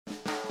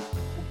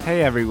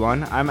Hey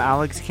everyone, I'm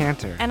Alex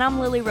Cantor. And I'm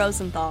Lily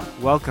Rosenthal.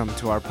 Welcome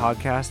to our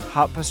podcast,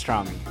 Hot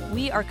Pastrami.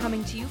 We are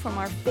coming to you from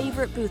our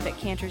favorite booth at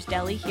Cantor's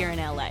Deli here in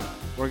LA.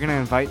 We're going to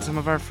invite some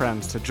of our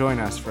friends to join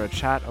us for a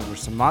chat over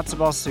some matzo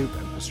ball soup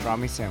and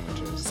pastrami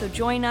sandwiches. So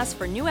join us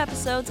for new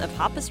episodes of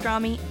Hot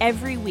Pastrami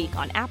every week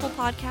on Apple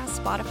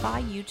Podcasts,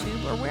 Spotify,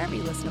 YouTube, or wherever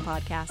you listen to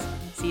podcasts.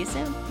 See you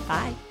soon.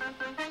 Bye.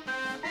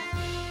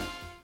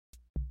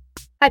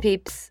 Hi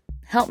peeps.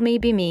 Help Me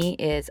Be Me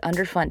is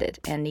underfunded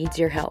and needs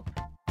your help.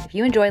 If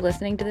you enjoy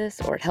listening to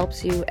this or it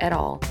helps you at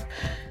all,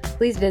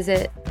 please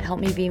visit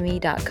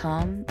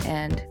helpmebeme.com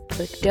and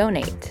click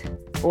donate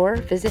or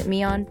visit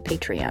me on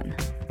Patreon.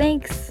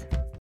 Thanks.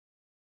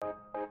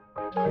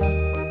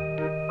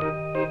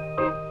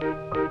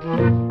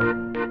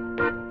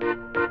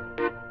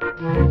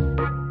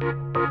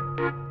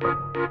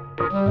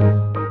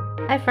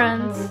 Hi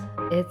friends,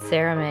 it's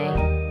Sarah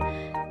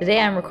May. Today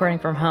I'm recording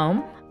from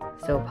home,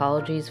 so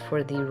apologies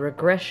for the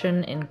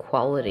regression in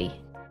quality.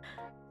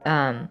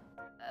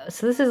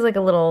 So this is like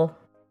a little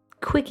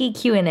quickie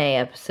Q&A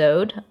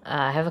episode.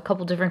 I have a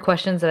couple different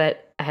questions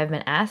that I have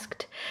been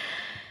asked.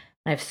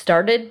 I've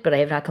started, but I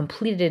have not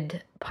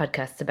completed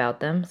podcasts about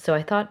them. So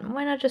I thought,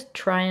 why not just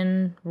try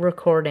and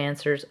record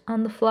answers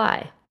on the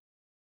fly?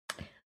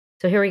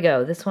 So here we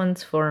go. This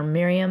one's for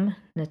Miriam,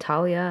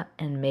 Natalia,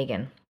 and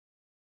Megan.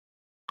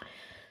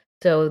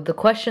 So the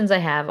questions I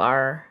have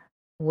are,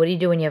 what do you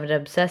do when you have an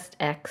obsessed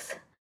ex?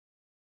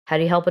 How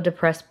do you help a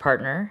depressed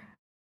partner?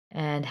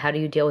 And how do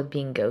you deal with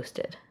being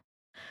ghosted?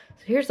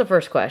 So here's the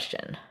first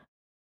question.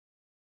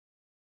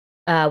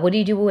 What do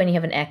you do when you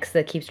have an ex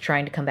that keeps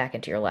trying to come back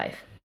into your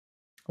life?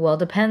 Well, it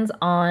depends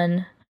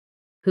on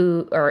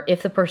who, or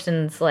if the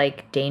person's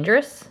like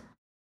dangerous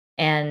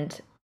and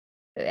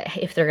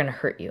if they're going to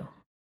hurt you.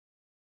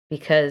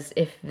 Because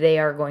if they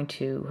are going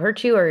to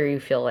hurt you or you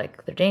feel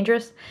like they're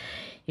dangerous,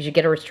 you should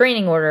get a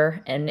restraining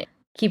order and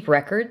keep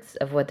records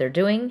of what they're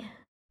doing,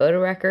 photo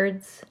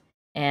records,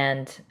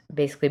 and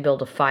basically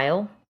build a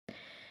file.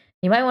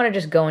 You might want to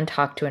just go and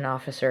talk to an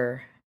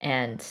officer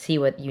and see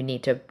what you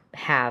need to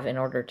have in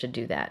order to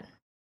do that.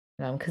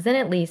 Because then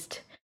at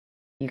least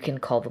you can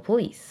call the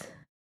police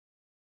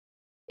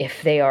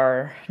if they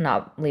are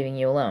not leaving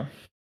you alone.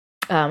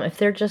 If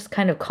they're just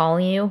kind of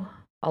calling you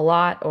a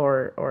lot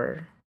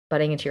or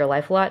butting into your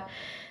life a lot,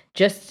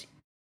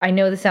 I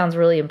know this sounds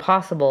really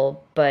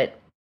impossible, but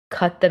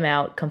cut them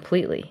out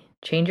completely.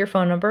 Change your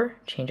phone number,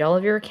 change all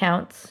of your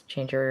accounts,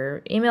 change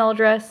your email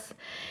address,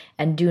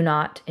 and do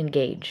not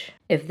engage.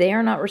 If they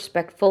are not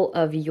respectful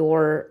of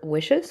your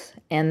wishes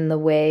and the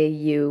way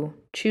you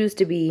choose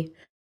to be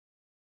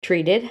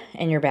treated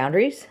and your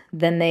boundaries,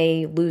 then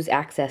they lose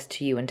access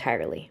to you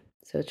entirely.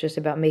 So it's just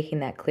about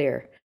making that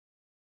clear.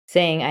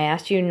 Saying, I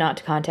asked you not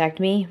to contact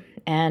me,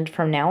 and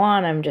from now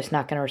on, I'm just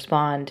not going to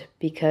respond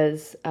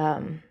because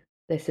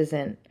this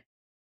isn't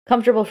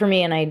comfortable for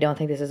me and I don't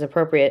think this is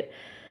appropriate.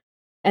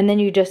 And then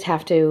you just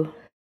have to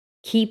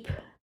keep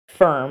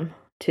firm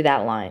to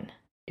that line.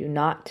 Do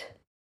not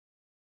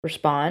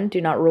respond.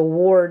 Do not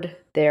reward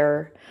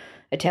their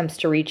attempts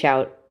to reach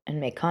out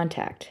and make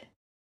contact.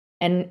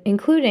 And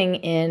including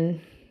in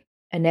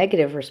a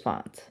negative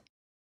response.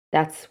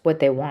 That's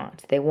what they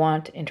want. They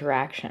want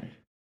interaction.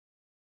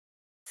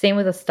 Same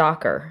with a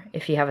stalker.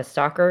 If you have a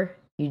stalker,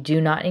 you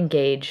do not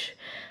engage,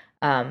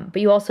 but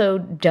you also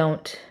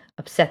don't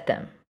upset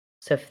them.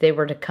 So if they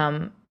were to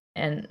come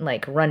and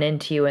like run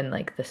into you in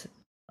like this,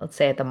 let's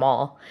say at the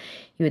mall,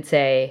 you would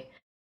say,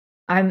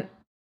 I'm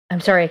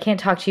sorry, I can't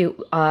talk to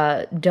you.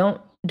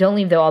 Don't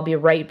leave though, I'll be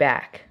right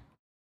back.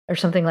 Or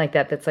something like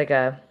that. That's like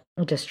a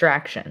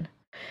distraction.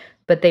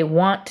 But they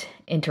want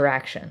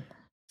interaction.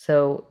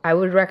 So I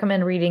would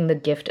recommend reading The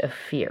Gift of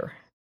Fear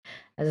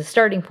as a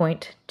starting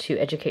point to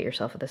educate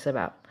yourself with this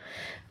about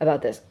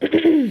this.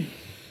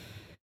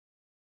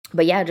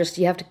 But yeah, just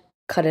you have to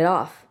cut it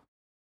off.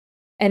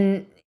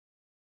 And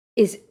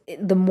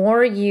the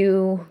more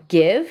you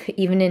give,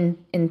 even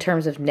in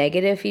terms of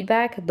negative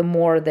feedback, the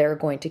more they're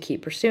going to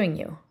keep pursuing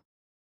you.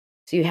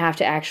 So you have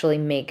to actually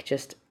make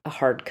just a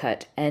hard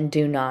cut and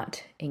do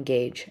not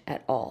engage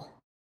at all.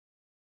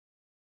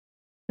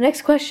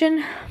 Next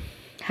question,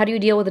 how do you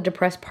deal with a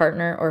depressed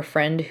partner or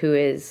friend who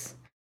is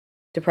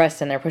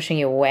depressed and they're pushing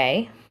you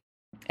away?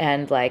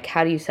 And like,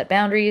 how do you set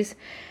boundaries?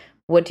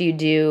 What do you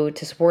do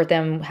to support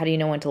them? How do you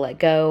know when to let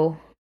go?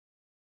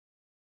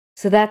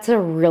 So that's a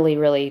really,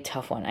 really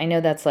tough one. I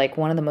know that's like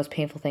one of the most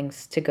painful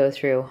things to go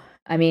through.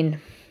 I mean,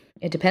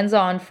 it depends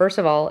on, first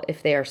of all,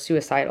 if they are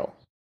suicidal.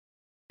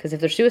 Because if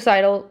they're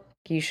suicidal,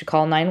 you should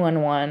call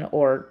 911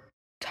 or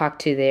talk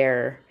to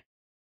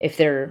if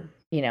they're,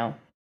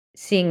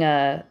 seeing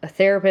a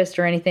therapist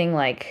or anything,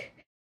 like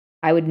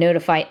I would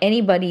notify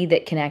anybody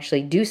that can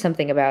actually do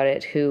something about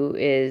it who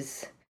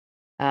is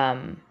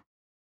an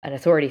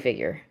authority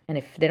figure. And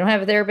if they don't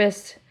have a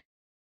therapist,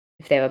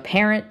 if they have a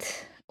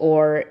parent,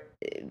 or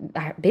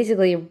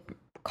basically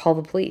call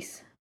the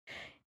police.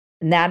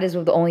 And that is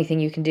the only thing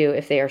you can do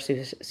if they are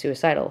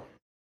suicidal.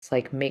 It's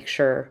like make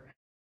sure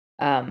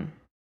that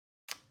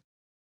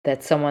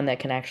someone that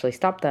can actually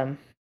stop them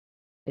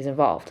is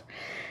involved.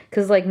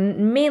 Because, like,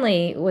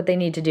 mainly what they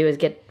need to do is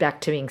get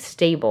back to being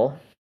stable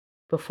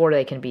before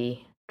they can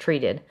be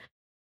treated.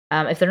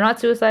 If they're not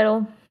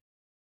suicidal,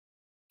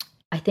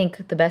 I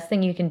think the best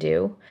thing you can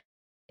do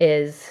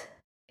is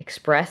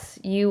express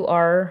you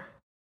are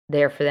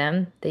there for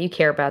them, that you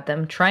care about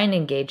them, try and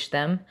engage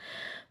them.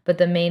 But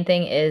the main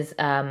thing is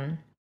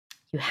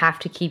you have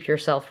to keep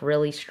yourself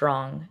really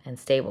strong and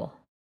stable,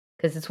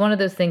 because it's one of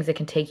those things that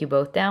can take you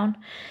both down.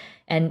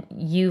 And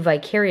you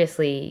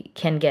vicariously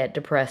can get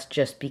depressed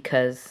just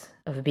because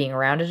of being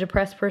around a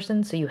depressed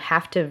person. So you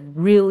have to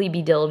really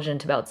be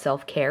diligent about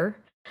self-care.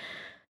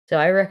 So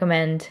I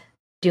recommend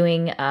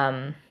doing,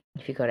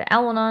 if you go to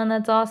Al-Anon,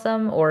 that's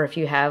awesome. Or if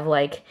you have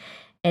like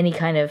any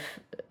kind of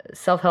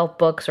self-help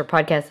books or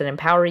podcasts that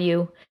empower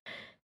you,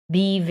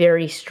 be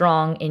very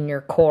strong in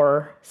your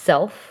core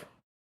self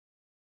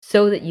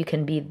so that you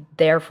can be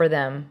there for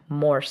them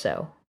more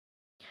so.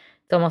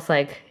 It's almost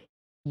like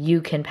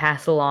you can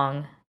pass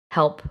along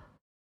help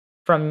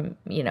from,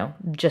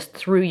 just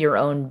through your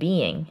own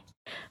being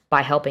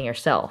by helping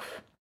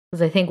yourself.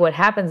 Because I think what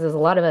happens is a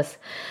lot of us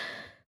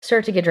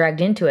start to get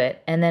dragged into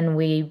it, and then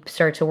we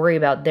start to worry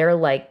about their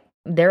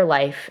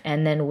life,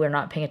 and then we're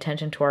not paying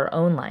attention to our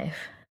own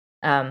life.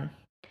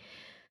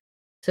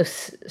 So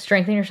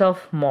strengthen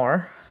yourself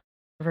more,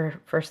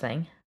 first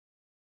thing.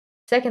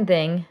 Second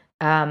thing,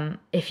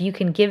 if you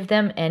can give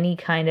them any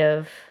kind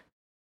of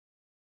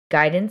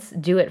guidance,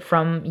 do it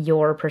from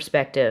your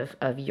perspective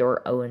of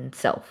your own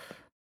self.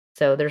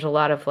 So there's a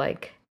lot of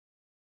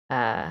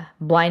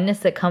blindness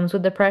that comes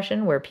with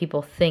depression, where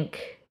people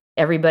think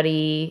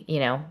everybody,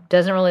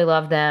 doesn't really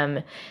love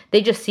them.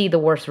 They just see the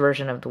worst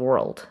version of the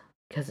world,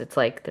 because it's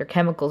like their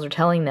chemicals are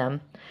telling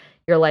them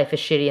your life is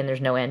shitty and there's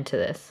no end to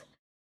this.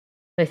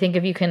 I think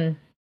if you can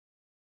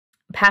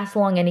pass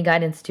along any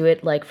guidance to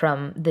it, like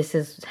from this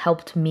has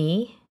helped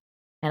me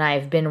and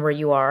I've been where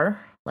you are,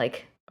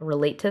 like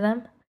relate to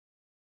them.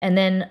 And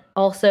then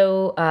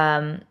also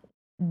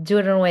do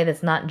it in a way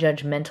that's not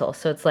judgmental.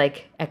 So it's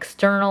like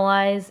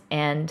externalize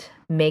and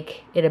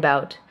make it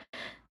about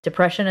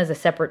depression as a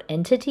separate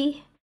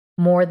entity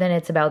more than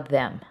it's about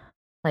them.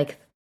 Like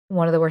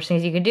one of the worst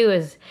things you can do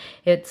is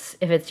if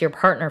it's your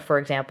partner, for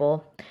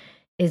example,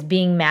 is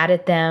being mad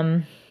at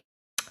them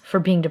for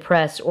being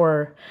depressed,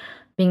 or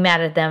being mad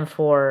at them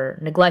for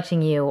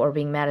neglecting you, or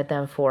being mad at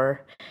them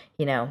for,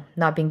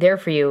 not being there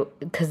for you,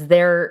 because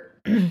they're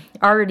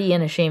already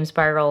in a shame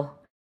spiral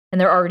and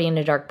they're already in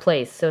a dark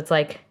place. So it's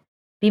like,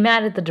 be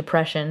mad at the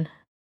depression,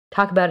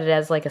 talk about it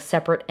as like a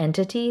separate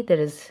entity that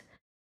is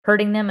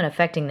hurting them and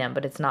affecting them,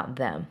 but it's not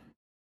them.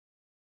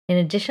 In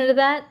addition to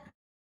that,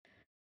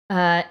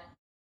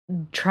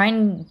 try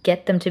and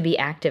get them to be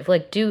active.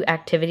 Like, do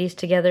activities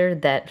together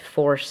that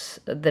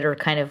are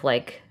kind of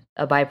like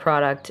a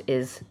byproduct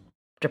is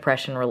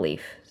depression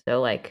relief.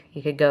 So like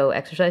you could go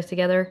exercise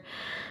together.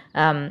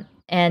 And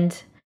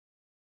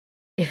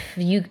if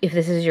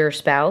this is your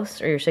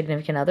spouse or your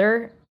significant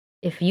other,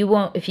 if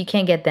you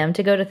can't get them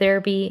to go to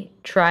therapy,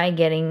 try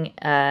getting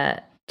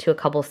to a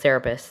couples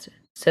therapist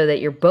so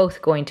that you're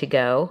both going to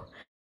go,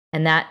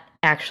 and that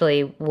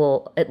actually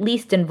will at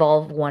least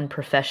involve one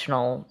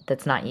professional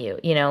that's not you,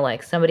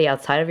 like somebody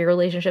outside of your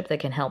relationship that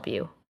can help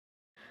you.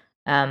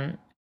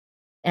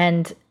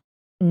 And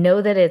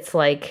know that it's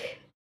like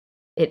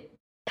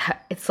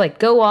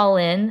go all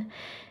in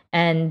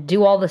and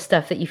do all the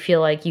stuff that you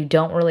feel like you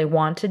don't really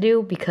want to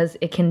do, because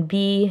it can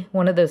be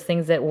one of those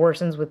things that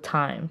worsens with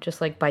time. Just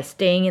like by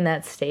staying in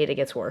that state, it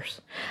gets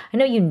worse. I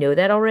know you know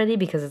that already,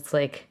 because it's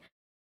like,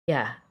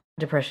 yeah,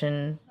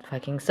 depression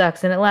fucking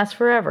sucks and it lasts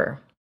forever.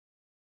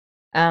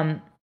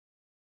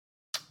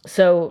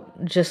 So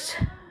just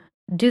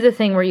do the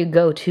thing where you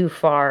go too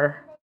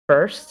far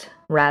first,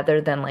 rather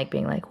than like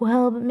being like,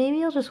 well, but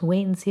maybe I'll just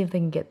wait and see if they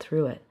can get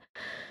through it.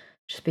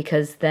 Just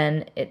because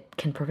then it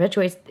can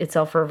perpetuate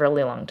itself for a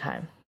really long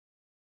time.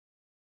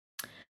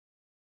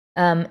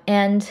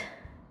 And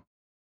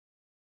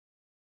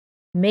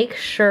make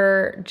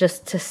sure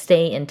just to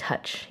stay in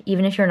touch,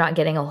 even if you're not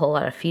getting a whole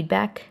lot of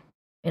feedback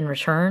in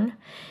return.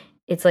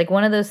 It's like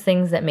one of those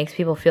things that makes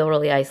people feel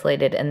really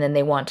isolated, and then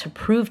they want to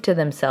prove to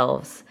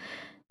themselves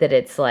that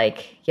it's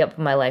like, yep,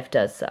 my life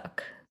does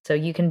suck. So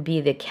you can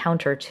be the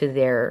counter to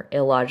their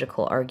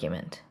illogical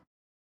argument,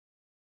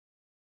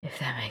 if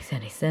that makes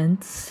any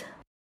sense.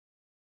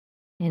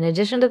 In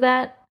addition to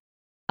that,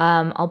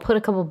 I'll put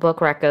a couple book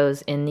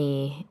recos in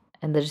the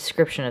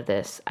description of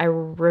this. I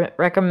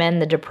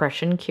recommend The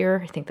Depression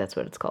Cure. I think that's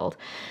what it's called.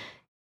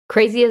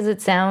 Crazy as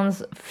it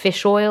sounds,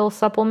 fish oil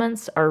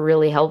supplements are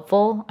really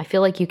helpful. I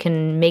feel like you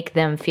can make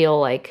them feel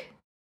like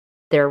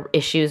their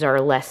issues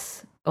are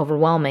less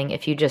overwhelming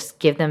if you just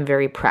give them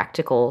very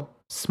practical,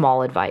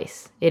 small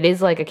advice. It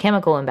is like a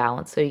chemical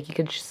imbalance, so you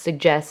could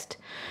suggest,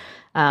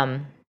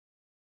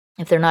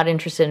 if they're not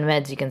interested in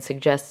meds, you can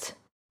suggest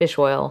fish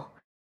oil,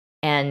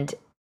 and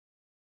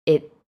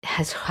it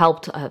has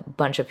helped a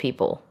bunch of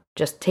people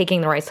just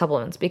taking the right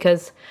supplements,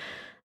 because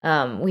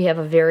we have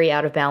a very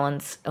out of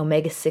balance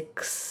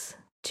omega-6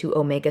 to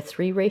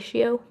omega-3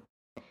 ratio,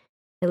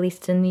 at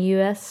least in the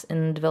US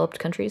and developed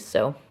countries.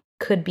 So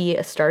could be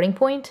a starting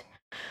point.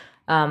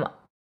 In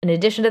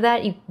addition to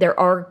that, there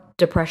are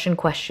depression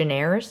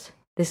questionnaires.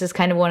 This is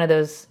kind of one of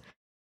those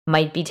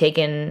might be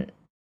taken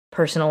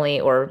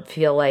personally or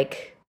feel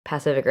like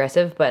passive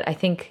aggressive, but I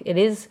think it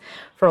is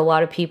for a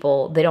lot of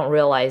people. They don't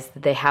realize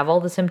that they have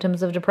all the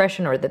symptoms of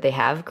depression or that they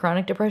have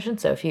chronic depression.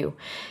 So if you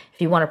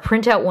want to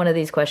print out one of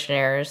these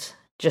questionnaires,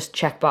 just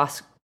check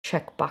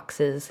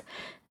boxes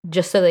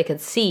just so they could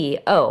see,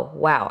 oh,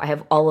 wow, I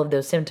have all of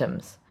those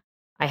symptoms.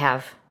 I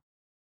have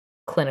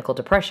clinical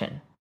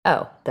depression.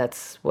 Oh,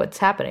 that's what's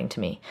happening to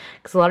me.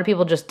 Because a lot of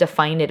people just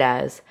define it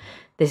as,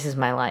 this is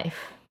my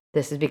life.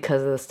 This is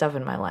because of the stuff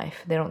in my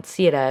life. They don't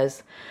see it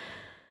as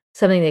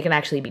something that can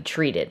actually be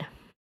treated.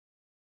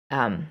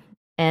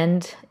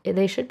 And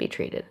they should be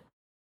treated.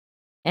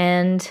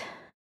 And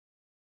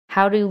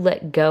how to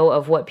let go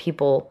of what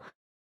people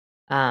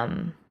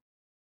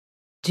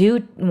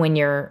do when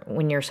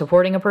you're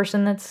supporting a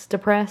person that's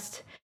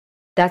depressed.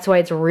 That's why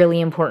it's really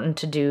important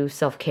to do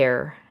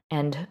self-care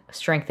and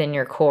strengthen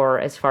your core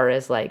as far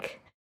as like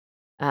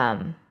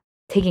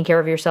taking care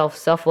of yourself,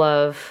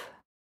 self-love,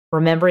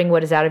 remembering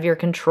what is out of your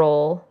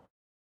control,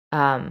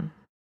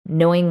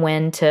 knowing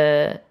when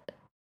to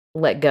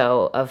let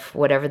go of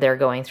whatever they're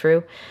going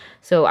through.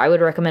 So I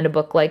would recommend a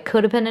book like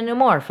Codependent No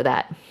More for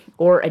that,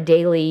 or a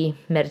daily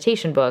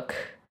meditation book,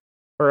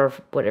 or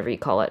whatever you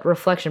call it,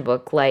 reflection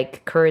book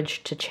like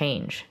Courage to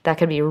Change. That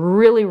could be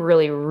really,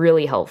 really,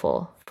 really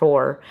helpful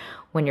for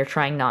when you're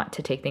trying not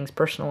to take things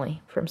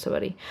personally from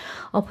somebody.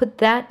 I'll put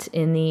that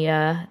in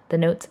the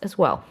notes as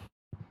well.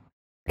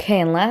 Okay,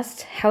 and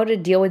last, how to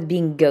deal with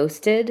being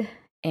ghosted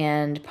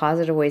and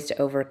positive ways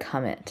to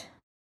overcome it.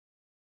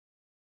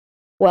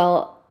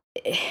 Well,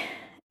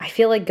 I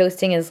feel like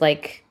ghosting is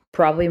like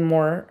probably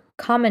more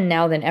common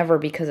now than ever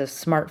because of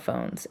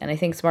smartphones. And I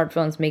think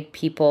smartphones make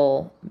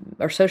people,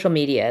 or social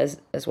media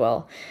as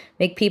well,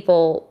 make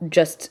people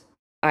just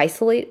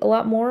isolate a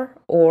lot more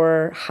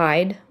or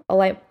hide a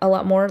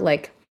lot more.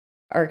 Like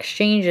our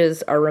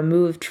exchanges are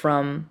removed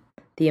from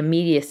the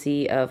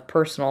immediacy of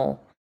personal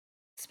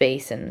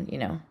space and,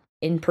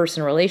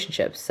 in-person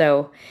relationships.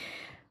 So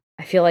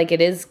I feel like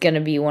it is going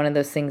to be one of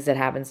those things that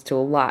happens to a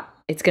lot.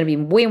 It's going to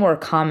be way more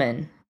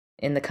common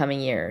in the coming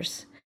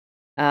years.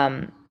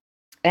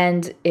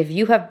 And if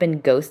you have been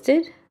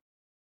ghosted,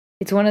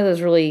 it's one of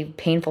those really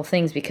painful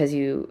things because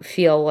you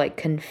feel like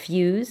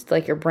confused,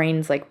 like your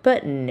brain's like,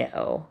 but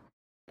no,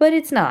 but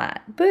it's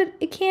not, but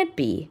it can't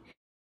be.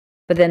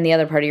 But then the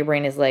other part of your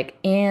brain is like,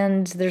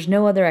 and there's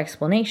no other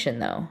explanation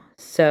though.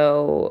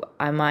 So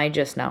am I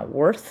just not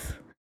worth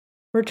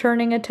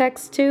returning a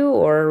text to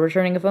or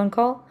returning a phone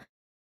call?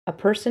 A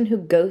person who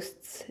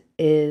ghosts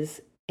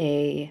is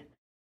a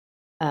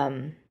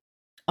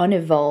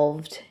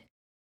unevolved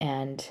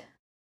and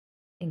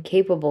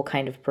incapable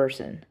kind of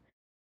person.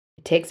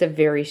 It takes a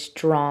very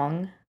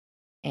strong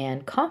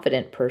and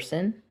confident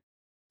person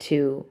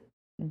to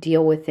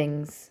deal with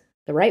things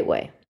the right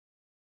way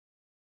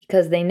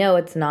because they know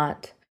it's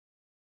not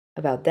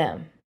about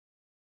them.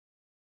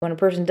 When a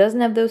person doesn't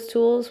have those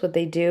tools, what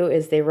they do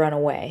is they run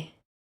away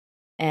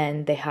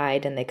and they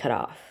hide and they cut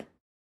off.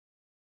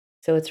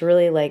 So it's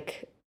really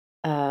like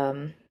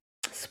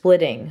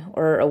splitting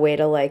or a way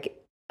to like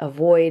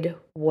avoid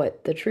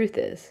what the truth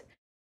is.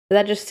 So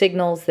that just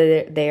signals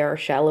that they are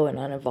shallow and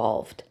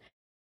unevolved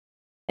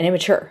and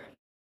immature.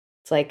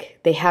 It's like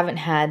they haven't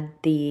had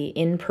the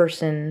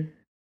in-person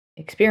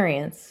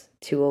experience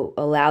to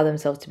allow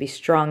themselves to be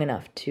strong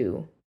enough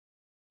to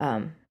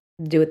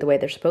do it the way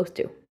they're supposed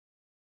to,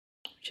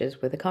 which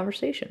is with a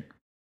conversation.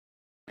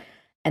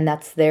 And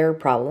that's their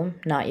problem,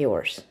 not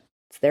yours.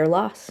 It's their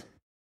loss.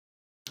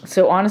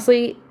 So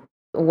honestly,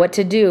 what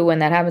to do when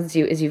that happens to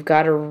you is you've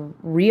got to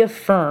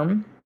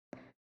reaffirm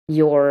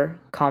your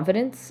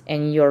confidence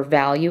and your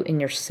value in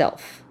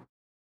yourself.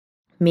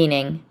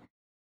 Meaning,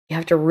 you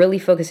have to really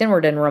focus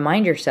inward and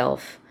remind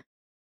yourself,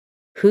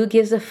 who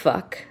gives a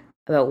fuck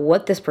about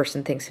what this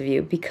person thinks of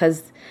you,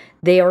 because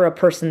they are a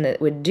person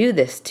that would do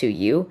this to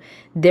you.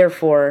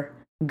 Therefore,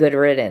 good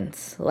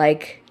riddance.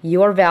 Like,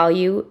 your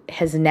value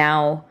has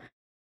now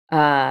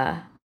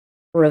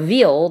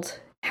revealed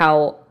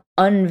how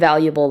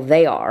unvaluable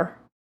they are.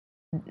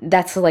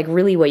 That's like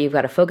really what you've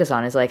got to focus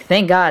on, is like,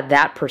 thank God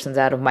that person's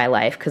out of my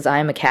life because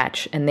I'm a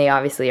catch and they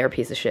obviously are a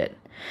piece of shit.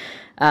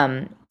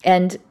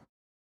 And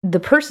the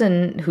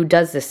person who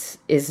does this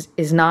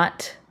is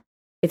not,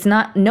 it's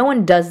not, no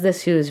one does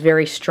this who is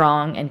very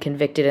strong and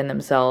convicted in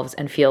themselves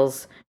and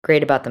feels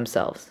great about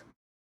themselves.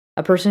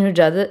 A person who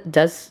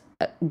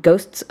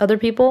ghosts other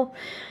people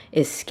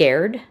is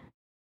scared,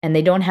 and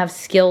they don't have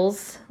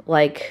skills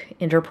like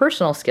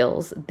interpersonal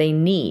skills they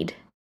need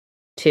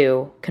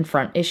to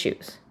confront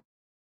issues.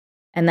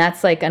 And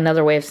that's like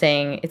another way of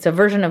saying it's a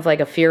version of like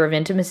a fear of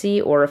intimacy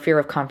or a fear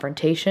of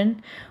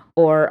confrontation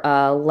or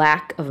a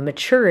lack of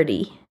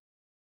maturity.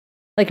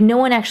 Like, no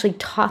one actually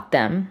taught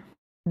them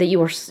that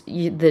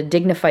the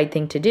dignified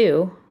thing to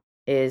do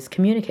is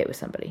communicate with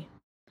somebody.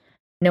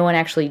 No one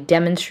actually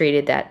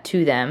demonstrated that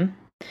to them,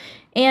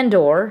 and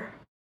or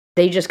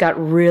they just got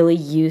really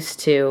used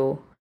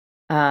to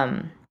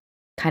kind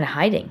of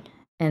hiding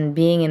and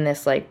being in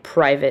this like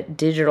private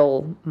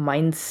digital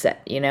mindset,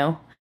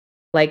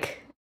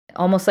 like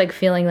almost like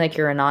feeling like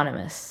you're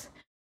anonymous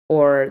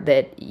or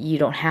that you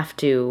don't have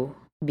to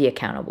be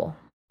accountable.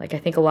 Like I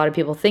think a lot of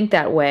people think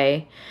that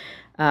way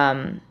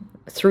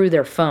through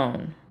their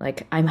phone.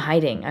 Like I'm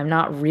hiding, I'm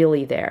not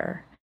really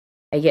there.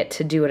 I get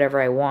to do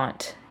whatever I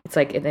want. It's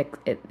like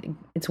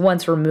it's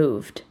once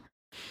removed.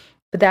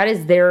 But that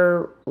is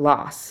their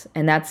loss,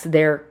 and that's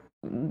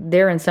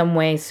they're in some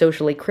way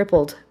socially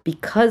crippled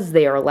because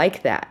they are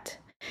like that.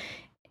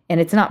 And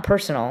it's not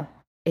personal.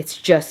 It's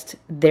just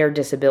their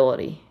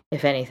disability,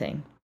 if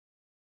anything.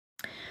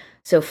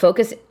 So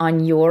focus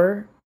on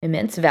your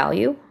immense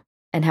value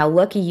and how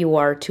lucky you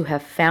are to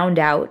have found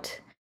out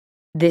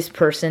this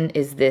person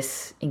is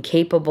this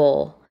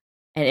incapable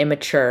and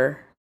immature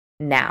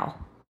now.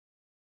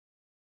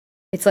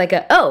 It's like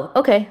oh,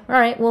 okay, all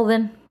right, well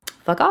then,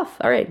 fuck off.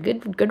 All right,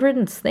 good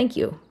riddance. Thank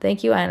you,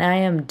 and I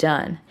am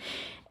done.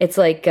 It's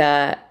like,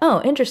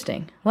 oh,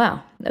 interesting.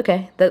 Wow,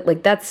 okay.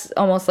 That's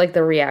almost like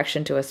the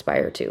reaction to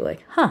Aspire to,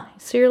 like, huh?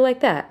 So you're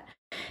like that.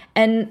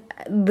 And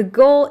the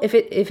goal, if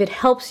it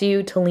helps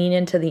you to lean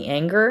into the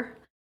anger,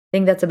 I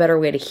think that's a better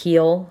way to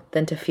heal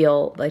than to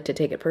feel like to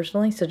take it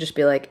personally. So just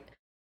be like,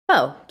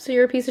 oh, so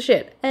you're a piece of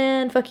shit,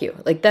 and fuck you.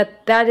 Like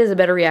that is a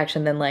better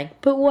reaction than like,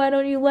 but why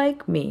don't you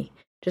like me?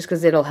 Just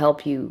because it'll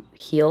help you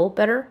heal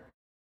better.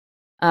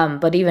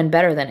 But even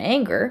better than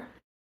anger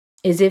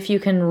is if you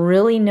can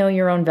really know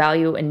your own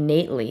value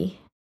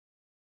innately,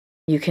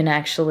 you can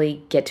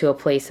actually get to a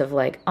place of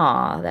like,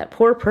 that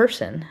poor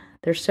person,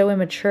 they're so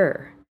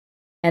immature.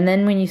 And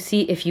then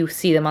if you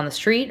see them on the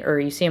street or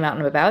you see them out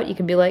and about, you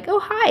can be like, oh,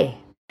 hi,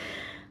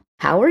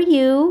 how are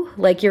you?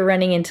 Like you're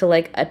running into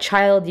like a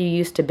child you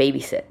used to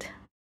babysit,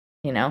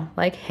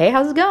 like, hey,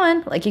 how's it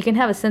going? Like you can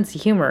have a sense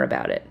of humor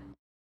about it.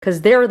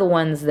 Because they're the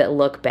ones that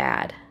look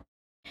bad.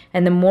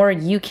 And the more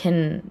you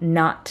can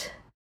not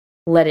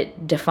let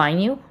it define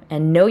you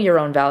and know your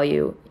own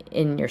value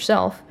in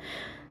yourself,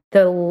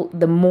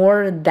 the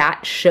more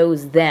that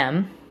shows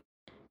them,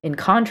 in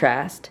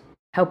contrast,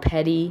 how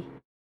petty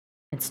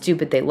and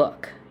stupid they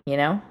look,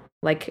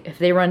 Like if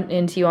they run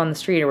into you on the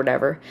street or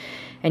whatever,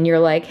 and you're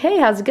like, hey,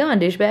 how's it going,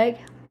 douchebag?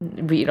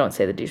 But you don't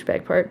say the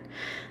douchebag part.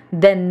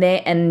 Then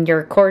and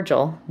you're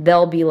cordial,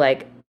 they'll be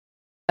like,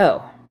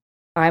 oh,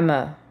 I'm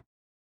a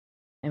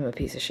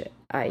piece of shit.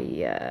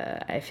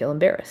 I feel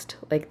embarrassed.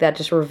 Like that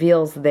just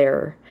reveals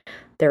their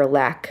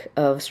lack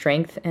of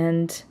strength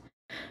and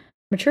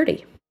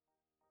maturity.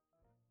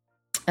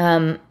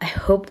 I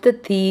hope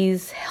that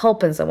these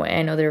help in some way.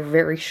 I know they're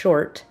very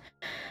short.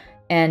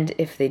 And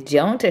if they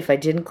don't, if I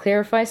didn't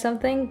clarify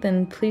something,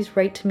 then please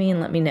write to me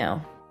and let me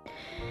know.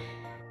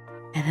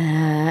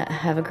 And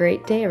have a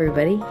great day,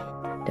 everybody.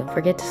 Don't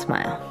forget to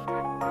smile.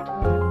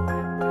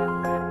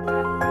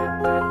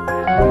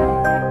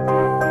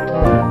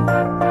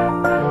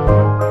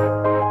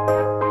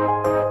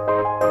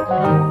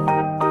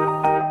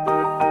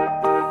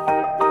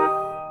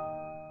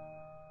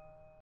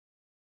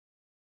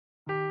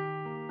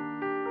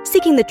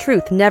 Seeking the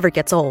truth never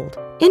gets old.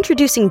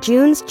 Introducing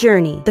June's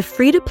Journey, the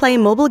free-to-play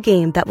mobile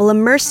game that will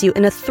immerse you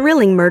in a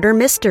thrilling murder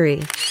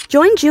mystery.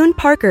 Join June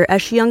Parker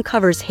as she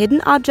uncovers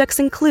hidden objects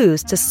and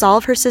clues to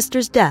solve her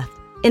sister's death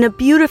in a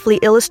beautifully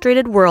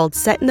illustrated world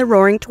set in the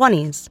Roaring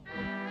 '20s.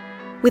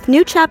 With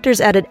new chapters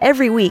added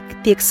every week,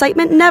 the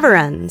excitement never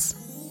ends.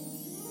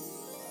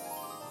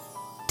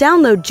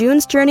 Download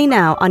June's Journey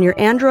now on your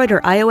Android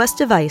or iOS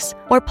device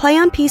or play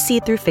on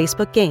PC through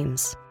Facebook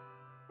Games.